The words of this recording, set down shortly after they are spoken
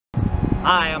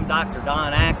Hi, I'm Dr.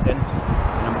 Don Acton, and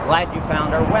I'm glad you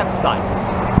found our website.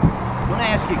 I want to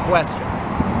ask you a question.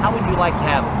 How would you like to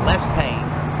have less pain,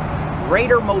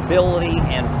 greater mobility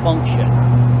and function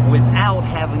without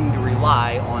having to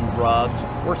rely on drugs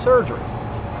or surgery?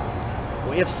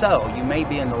 Well, if so, you may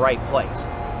be in the right place.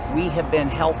 We have been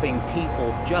helping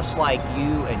people just like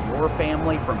you and your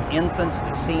family from infants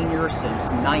to seniors since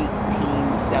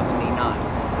 1979.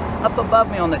 Up above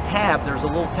me on the tab, there's a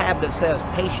little tab that says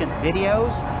Patient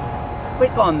Videos.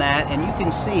 Click on that and you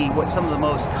can see what some of the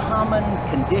most common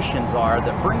conditions are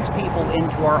that brings people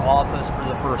into our office for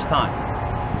the first time.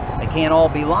 They can't all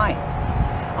be lying.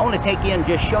 I want to take you and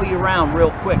just show you around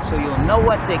real quick so you'll know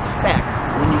what to expect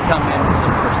when you come in for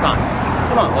the first time.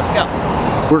 Come on, let's go.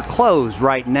 We're closed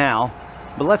right now,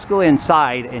 but let's go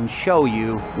inside and show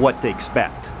you what to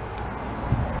expect.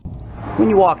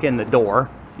 When you walk in the door,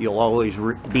 you'll always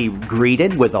be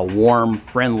greeted with a warm,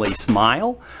 friendly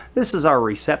smile. This is our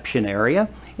reception area,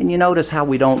 and you notice how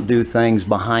we don't do things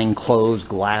behind closed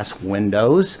glass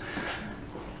windows.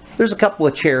 There's a couple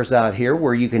of chairs out here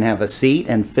where you can have a seat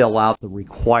and fill out the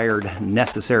required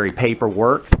necessary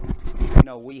paperwork. You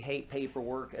know, we hate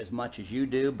paperwork as much as you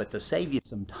do, but to save you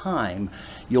some time,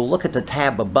 you'll look at the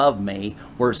tab above me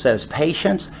where it says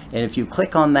Patients, and if you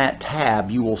click on that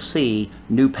tab, you will see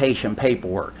New Patient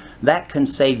Paperwork. That can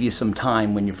save you some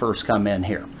time when you first come in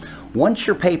here. Once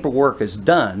your paperwork is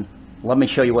done, let me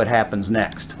show you what happens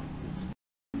next.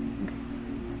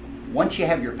 Once you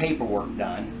have your paperwork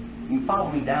done, you can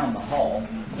follow me down the hall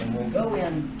and we'll go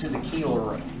into the Keeler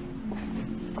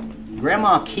room.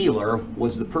 Grandma Keeler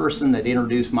was the person that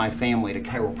introduced my family to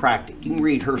chiropractic. You can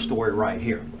read her story right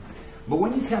here. But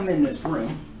when you come in this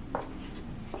room,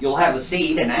 you'll have a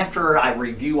seat, and after I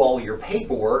review all your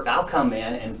paperwork, I'll come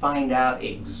in and find out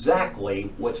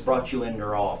exactly what's brought you into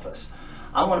our office.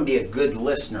 I want to be a good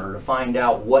listener to find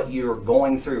out what you're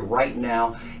going through right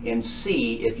now and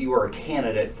see if you are a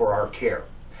candidate for our care.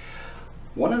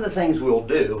 One of the things we'll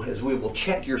do is we will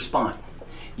check your spine.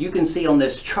 You can see on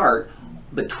this chart,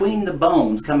 between the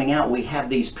bones coming out, we have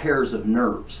these pairs of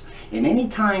nerves. And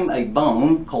anytime a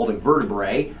bone, called a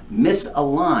vertebrae,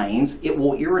 misaligns, it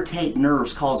will irritate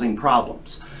nerves, causing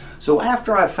problems. So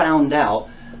after I've found out,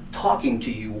 talking to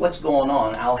you, what's going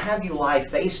on, I'll have you lie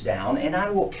face down and I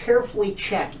will carefully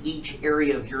check each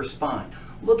area of your spine,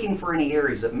 looking for any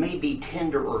areas that may be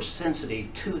tender or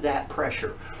sensitive to that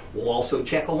pressure. We'll also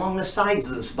check along the sides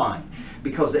of the spine,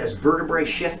 because as vertebrae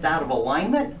shift out of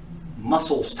alignment,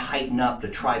 muscles tighten up to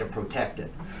try to protect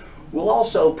it. We'll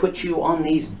also put you on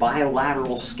these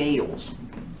bilateral scales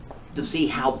to see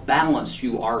how balanced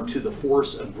you are to the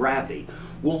force of gravity.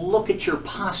 We'll look at your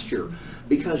posture,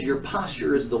 because your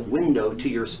posture is the window to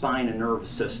your spine and nervous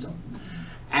system.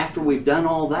 After we've done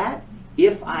all that,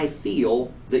 if I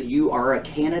feel that you are a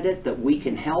candidate that we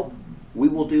can help, we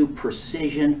will do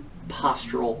precision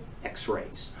postural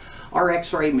x-rays. Our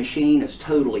x-ray machine is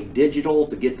totally digital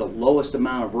to get the lowest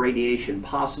amount of radiation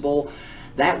possible.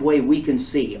 That way we can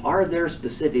see, are there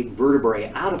specific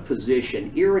vertebrae out of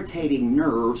position, irritating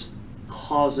nerves,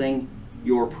 causing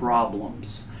your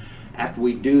problems? After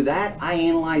we do that, I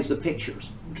analyze the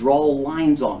pictures, draw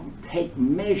lines on them, take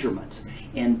measurements,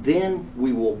 and then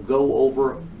we will go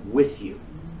over with you.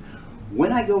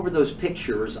 When I go over those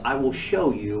pictures, I will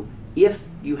show you if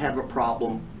you have a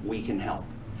problem, we can help.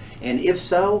 And if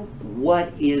so,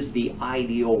 what is the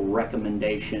ideal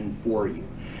recommendation for you?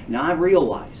 Now I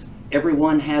realize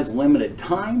everyone has limited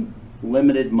time,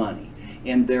 limited money,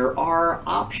 and there are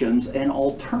options and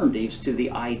alternatives to the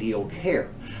ideal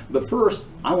care. But first,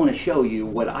 I want to show you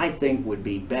what I think would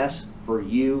be best for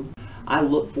you. I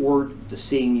look forward to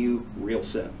seeing you real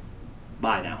soon.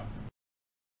 Bye now.